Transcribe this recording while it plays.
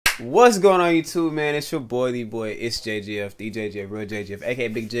What's going on YouTube, man? It's your boy, it's JGF, DJGF, REALJGF, aka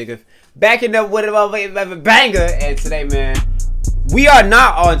Big Jigga, backing up with a banger. And today, man, we are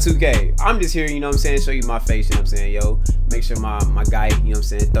not on 2K. I'm just here, you know what I'm saying, show you my face, you know what I'm saying, yo. Make sure my guy, you know what I'm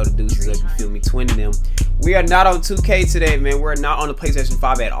saying, throw the deuces up, you feel me, twinning them. We are not on 2K today, man. We're not on the PlayStation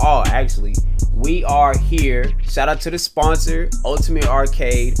 5 at all, actually. We are here. Shout out to the sponsor, Ultimate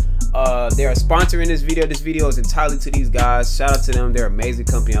Arcade. They're a sponsor in this video. This video is entirely to these guys. Shout out to them. They're an amazing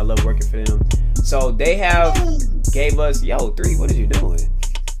company. I love working for them. So they have gave us, yo, 3, what are you doing?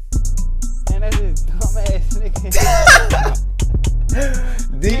 Man, that's this dumbass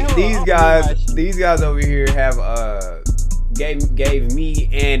nigga. These guys over here have gave me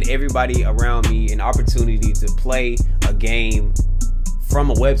and everybody around me an opportunity to play a game from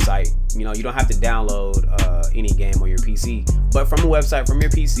a website. You know, you don't have to download any game on your PC, but from a website, from your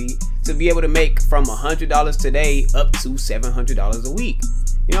PC, to be able to make from $100 today up to $700 a week.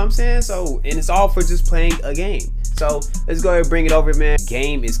 You know what I'm saying? So, and it's all for just playing a game. So let's go ahead and bring it over, man.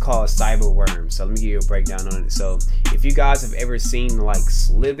 Game is called Cyberworm. So let me give you a breakdown on it. So if you guys have ever seen like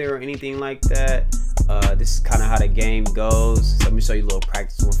Slither or anything like that, this is kind of how the game goes. So let me show you a little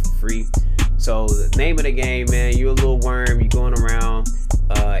practice one for free. So the name of the game, man, you're a little worm. You're going around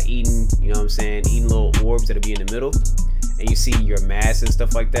eating, you know what I'm saying, eating little orbs that'll be in the middle. And you see your mass and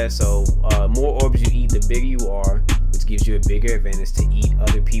stuff like that. So more orbs you eat, the bigger you are, which gives you a bigger advantage to eat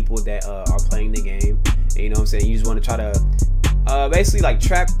other people that are playing the game. And you know what I'm saying, you just want to try to basically like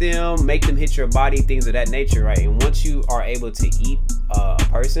trap them, make them hit your body, things of that nature, right? And once you are able to eat a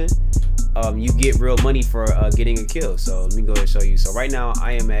person, you get real money for getting a kill. So let me go ahead and show you. So right now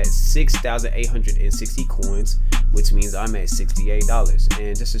I am at 6,860 coins, which means I'm at $68.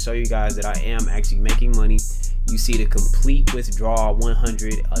 And just to show you guys that I am actually making money, you see the complete withdrawal,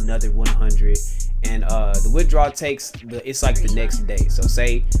 100, another 100, and the withdrawal takes it's like the next day. So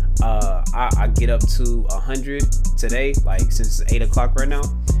say I get up to 100 today, like since it's 8 o'clock right now,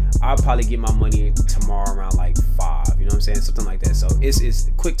 I'll probably get my money tomorrow around like 5, you know what I'm saying, something like that. So it's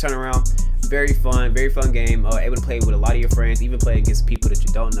a quick turnaround, very fun game. Able to play with a lot of your friends, even play against people that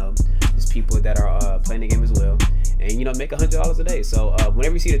you don't know, just people that are playing the game as well, and you know, make $100 a day. So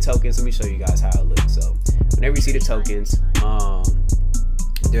whenever you see the tokens, let me show you guys how it looks. So whenever you see the tokens,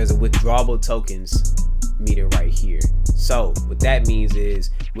 there's a withdrawable tokens meter right here. So what that means is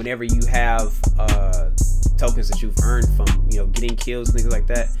whenever you have tokens that you've earned from, you know, getting kills, things like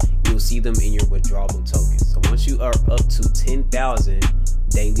that, you'll see them in your withdrawable tokens. So once you are up to 10,000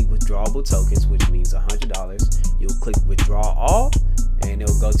 daily withdrawable tokens, which means $100, you'll click withdraw all and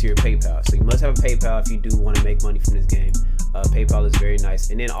it'll go to your PayPal. So you must have a PayPal if you do want to make money from this game. PayPal is very nice.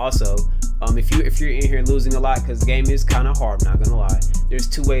 And then also, if you're in here losing a lot, because the game is kind of hard, not gonna lie, there's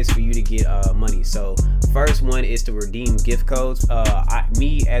 2 ways for you to get money. So first one is to redeem gift codes.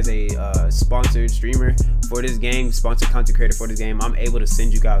 Me as a sponsored streamer for this game, sponsored content creator for this game, I'm able to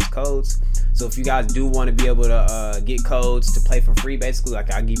send you guys codes. So if you guys do want to be able to get codes to play for free, basically,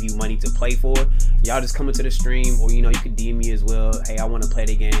 like I'll give you money to play for, y'all just come into the stream, or you know, you could DM me as well. Hey, I want to play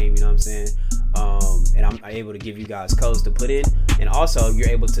the game, you know what I'm saying? And I'm able to give you guys codes to put in, and also you're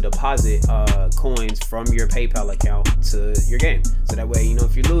able to deposit coins from your PayPal account to your game. So that way, you know,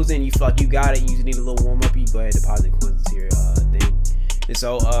 if you're losing, you feel like you got it, you just need a little warm up, you go ahead and deposit coins to your thing. And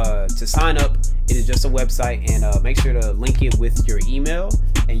so to sign up, it is just a website, and make sure to link it with your email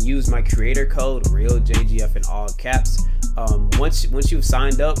and use my creator code REALJGF in all caps. Once you've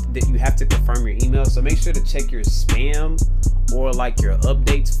signed up, that you have to confirm your email. So make sure to check your spam or like your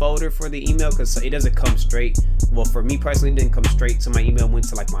updates folder for the email, because it doesn't come straight. Well, for me personally, it didn't come straight to my email, went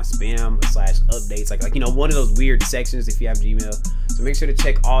to like my spam / updates, like you know, one of those weird sections if you have Gmail. So make sure to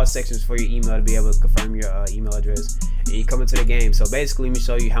check all sections for your email to be able to confirm your email address, and you come into the game. So basically, let me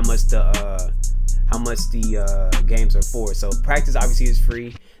show you how much the games are for. So practice obviously is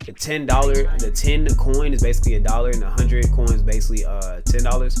free. The $10, the 10 coin is basically $1, and 100 coins is basically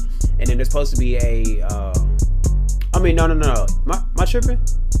 $10. And then there's supposed to be a I mean, no. My tripping?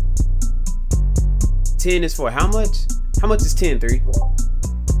 10 is for how much? How much is 10, 3?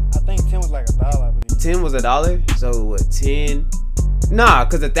 I think 10 was like $1, I believe. 10 was $1? So what, 10? Nah,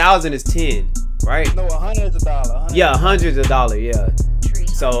 because 1,000 is 10, right? No, 100 is $1. Yeah, 100 is $1, yeah.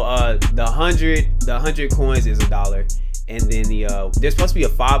 So the 100 coins is $1. And then there's supposed to be a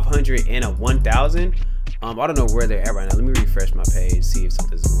 500 and a 1,000. I don't know where they're at right now. Let me refresh my page, see if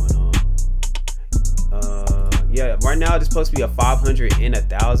something's going on. Yeah, right now there's supposed to be a 500 and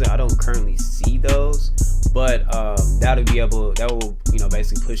 1,000. I don't currently see those, but that will you know,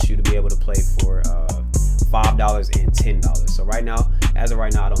 basically push you to be able to play for $5 and $10. So right now, as of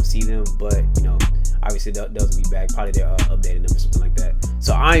right now, I don't see them, but you know, obviously those will be back. Probably they're updating them or something like that.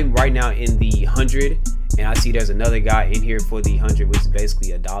 So I'm right now in the 100, and I see there's another guy in here for the 100, which is basically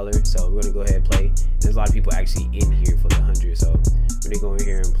 $1. So we're gonna go ahead and play. And there's a lot of people actually in here for the 100, so we're gonna go in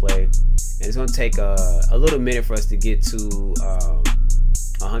here and play. And it's gonna take a little minute for us to get to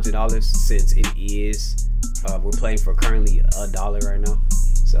 $100, since it is we're playing for currently $1 right now.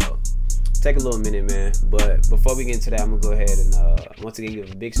 So take a little minute, man. But before we get into that, I'm gonna go ahead and once again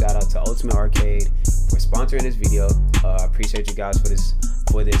give a big shout out to Ultimate Arcade for sponsoring this video. I appreciate you guys for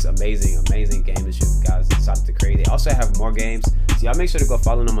this amazing game that you guys decided to create. They also have more games, so y'all make sure to go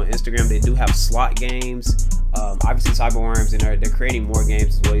follow them on Instagram. They do have slot games, obviously Cyberworms, and they're creating more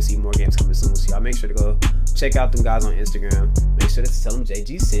games as well. You see more games coming soon, so y'all make sure to go check out them guys on Instagram. Make sure to tell them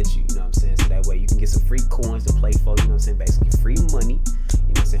JG sent you, you know what I'm saying, so that way you can get some free coins to play for, you know what I'm saying, basically free money, you know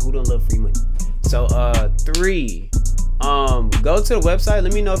what I'm saying. Who don't love free money? So 3, go to the website.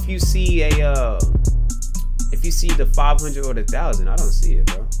 Let me know if you see if you see the 500 or the 1,000. I don't see it,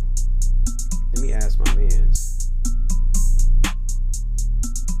 bro. Let me ask my mans.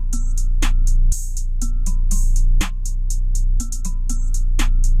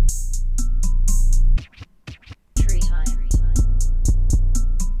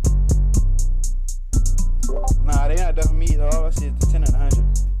 Nah, they not definitely me. All I see is the 10 and 100.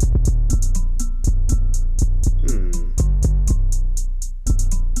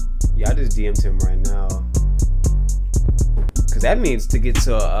 Yeah, I just DM'd him right now. Cause that means to get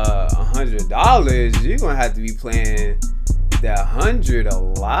to $100, you're gonna have to be playing that 100 a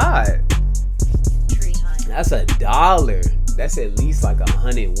lot. That's $1. That's at least like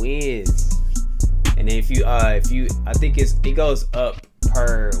 100 wins. And then if you I think it goes up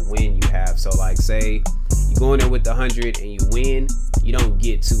per win you have. So like, say you go in there with the 100 and you win, you don't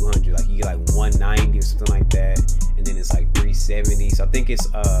get 200. Like you get like 190 or something like that, and then it's like 370. So I think it's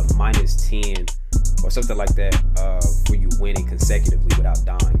minus 10 or something like that for you winning consecutively without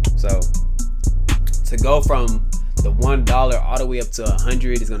dying. So to go from the $1 all the way up to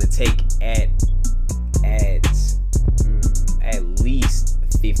 100 is going to take at least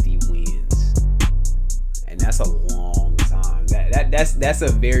 50 wins, and that's a long time. That's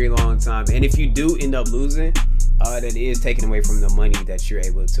a very long time. And if you do end up losing, that is taken away from the money that you're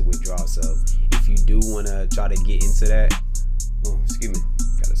able to withdraw. So if you do want to try to get into that, excuse me,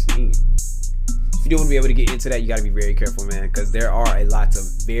 gotta sneeze. If you do want to be able to get into that, you got to be very careful, man, because there are a lot of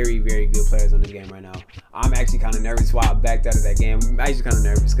very good players on this game right now. I'm actually kind of nervous why I backed out of that game. I'm actually kind of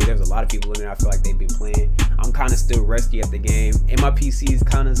nervous because there's a lot of people in there I feel like they've been playing. I'm kind of still rusty at the game, and my PC is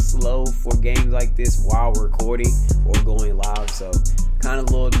kind of slow for games like this while recording or going live, so kind of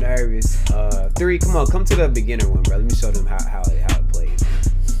a little nervous. 3, come to the beginner one, bro. Let me show them how it plays.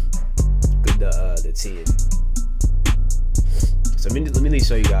 The 10. So let me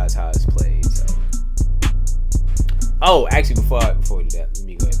show you guys how it's played. So. Oh, actually, before we do that, let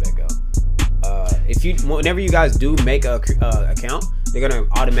me go ahead and back out. Whenever you guys do make a account, they're gonna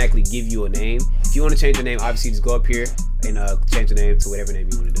automatically give you a name. If you want to change your name, obviously just go up here and change the name to whatever name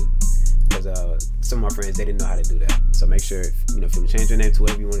you want to do. Because some of my friends, they didn't know how to do that. So make sure if you want to change your name to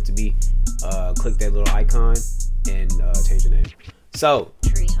whatever you want it to be, click that little icon and change your name. So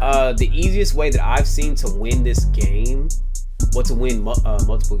the easiest way that I've seen to win this game, to win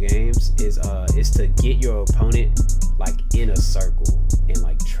multiple games, is to get your opponent like in a circle and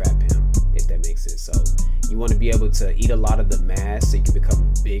like trap him, if that makes sense. So you want to be able to eat a lot of the mass so you can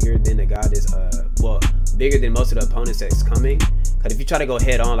become bigger than the guy that's bigger than most of the opponents that's coming. Because if you try to go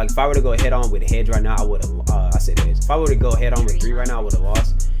head on, like if I were to go head on with heads right now, I would have I said heads. If I were to go head on with 3 right now, I would have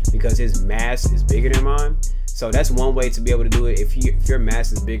lost because his mass is bigger than mine. So that's one way to be able to do it. If your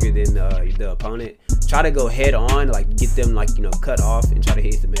mass is bigger than the opponent, try to go head on, like get them like cut off and try to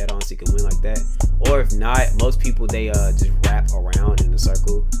hit them head on so you can win like that. Or if not, most people they just wrap around in a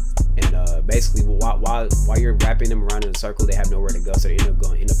circle, and basically while you're wrapping them around in a circle, they have nowhere to go, so they end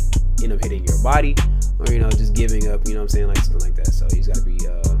up hitting your body, or just giving up, you know what I'm saying, like something like that. So you just gotta be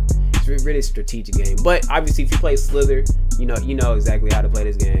it's really a strategic game. But obviously if you play Slither, you know exactly how to play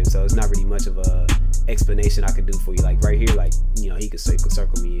this game, so it's not really much of a explanation I could do for you. Like right here, like he could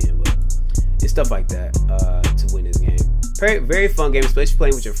circle me in, but it's stuff like that to win this game. Very fun game, especially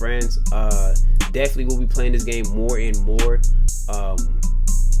playing with your friends. Definitely will be playing this game more and more,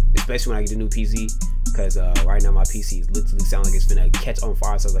 especially when I get a new PC, because right now my PC literally sounds like it's gonna catch on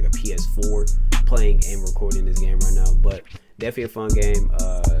fire. Sounds like a PS4 playing and recording this game right now. But definitely a fun game.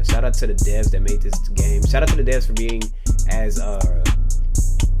 Shout out to the devs that made this game. Shout out to the devs for being as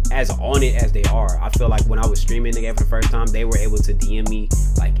as on it as they are. I feel like when I was streaming the game for the first time, they were able to DM me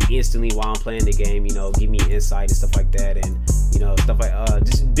like instantly while I'm playing the game, you know, give me insight and stuff like that, and you know, stuff like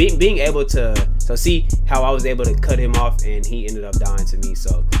just being able to see how I was able to cut him off, and he ended up dying to me.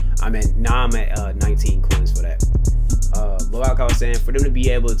 So now I'm at 19 coins for that. But like I was saying, for them to be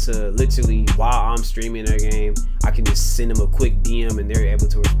able to literally, while I'm streaming their game, I can just send them a quick DM and they're able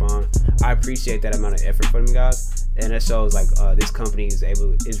to respond. I appreciate that amount of effort for them guys, and that shows like this company is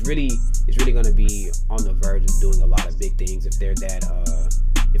really going to be on the verge of doing a lot of big things if they're that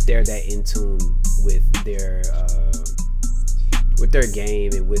in tune with their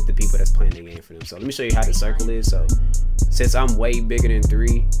game and with the people that's playing the game for them. So let me show you how the circle is. So since I'm way bigger than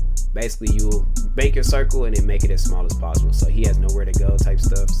 3, basically you'll make your circle and then make it as small as possible, so he has nowhere to go type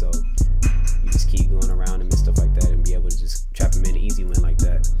stuff. So you just keep going around him and stuff like that and be able to just trap him in an easy win like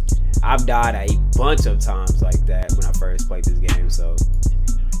that. I've died a bunch of times like that when I first played this game. So,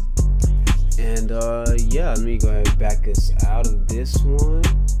 and yeah, let me go ahead and back us out of this one.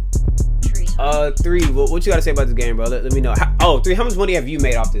 3, what you gotta say about this game, bro? Let me know. 3, how much money have you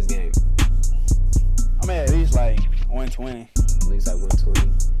made off this game? I'm at least like 120. At least like 120.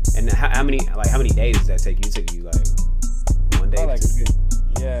 And how many days does that take you? It took you like 1 day? Like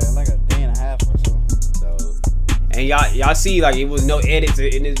like a day and a half or so. And y'all see, like, it was no edits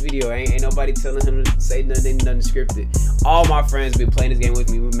in this video. Ain't nobody telling him to say nothing scripted. All my friends been playing this game with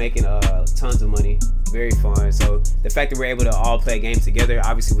me. We're making tons of money. Very fun. So the fact that we're able to all play a game together,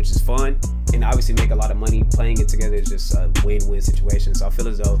 obviously, which is fun, and obviously make a lot of money playing it together, is just a win-win situation. So I feel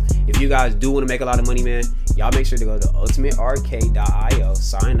as though if you guys do want to make a lot of money, man, y'all make sure to go to ultimatearcade.io,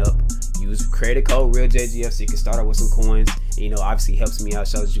 sign up, use credit code REALJGF so you can start out with some coins. And, you know, obviously helps me out,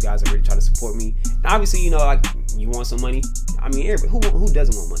 shows that you guys are really trying to support me. And obviously, you know, like, you want some money. I mean, everybody, who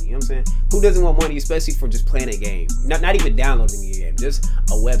doesn't want money? You know what I'm saying? Who doesn't want money, especially for just playing a game? Not even downloading a game, just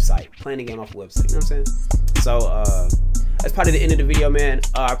a website, playing a game off a website. You know what I'm saying? So that's probably the end of the video, man.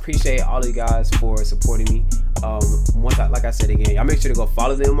 I appreciate all of you guys for supporting me. Like I said again, y'all make sure to go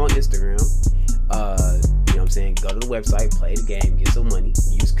follow them on Instagram. You know what I'm saying? Go to the website, play the game, get some money,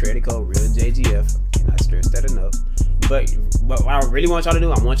 use credit code REALJGF. Cannot stress that enough. But what I really want y'all to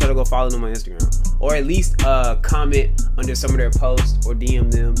do, I want y'all to go follow them on Instagram, or at least comment under some of their posts or DM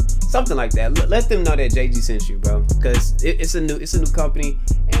them, something like that. Let them know that JG sent you, bro, because it's a new company,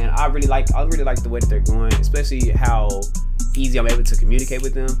 and I really like the way that they're going, especially how easy I'm able to communicate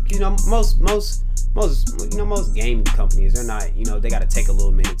with them. You know, most game companies, they're not, you know, they got to take a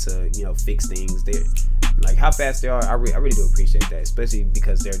little minute to, you know, fix things. They're like how fast they are. I really do appreciate that, especially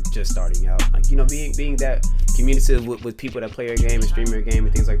because they're just starting out. Like, you know, being that communicative with people that play your game and stream your game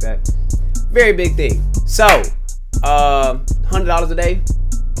and things like that. Very big thing. So $100 a day,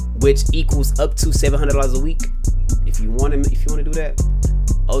 which equals up to $700 a week. If you want to do that,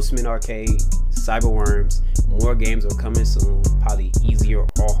 Ultimate Arcade, Cyberworms, more games are coming soon. Probably easier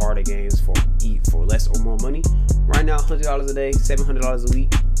or harder games for less or more money. Right now, $100 a day, $700 a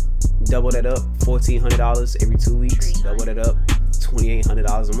week. Double that up, $1,400 every 2 weeks. Double that up,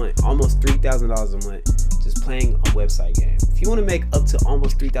 $2,800 a month. Almost $3,000 a month just playing a website game. If you want to make up to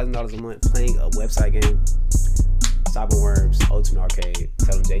almost $3,000 a month playing a website game, Cyberworms, Ultimate Arcade,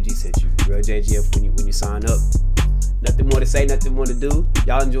 tell them JG sent you. REALJGF when you sign up. Nothing more to say, nothing more to do.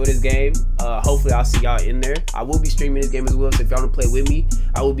 Y'all enjoy this game. Hopefully I'll see y'all in there. I will be streaming this game as well, so if y'all want to play with me,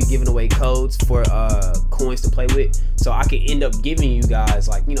 I will be giving away codes for coins to play with, so I can end up giving you guys,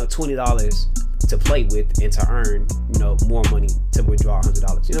 like, you know, $20 to play with and to earn, you know, more money to withdraw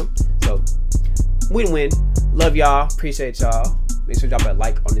 $100, you know. So win-win. Love y'all, appreciate y'all. Make sure to drop a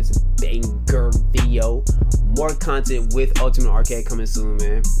like on this banger video. More content with Ultimate Arcade coming soon,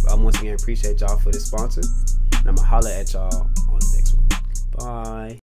 man. Once again, appreciate y'all for this sponsor. And I'm going to holler at y'all on the next one. Bye.